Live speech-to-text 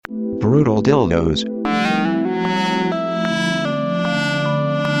Brutal dildos.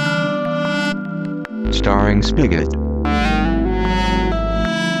 Starring Spigot.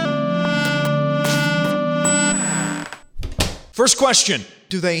 First question.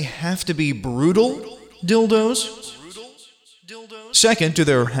 Do they have to be brutal dildos? Second, do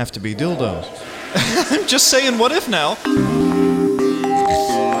there have to be dildos? I'm just saying, what if now?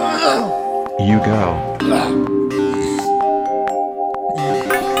 You go.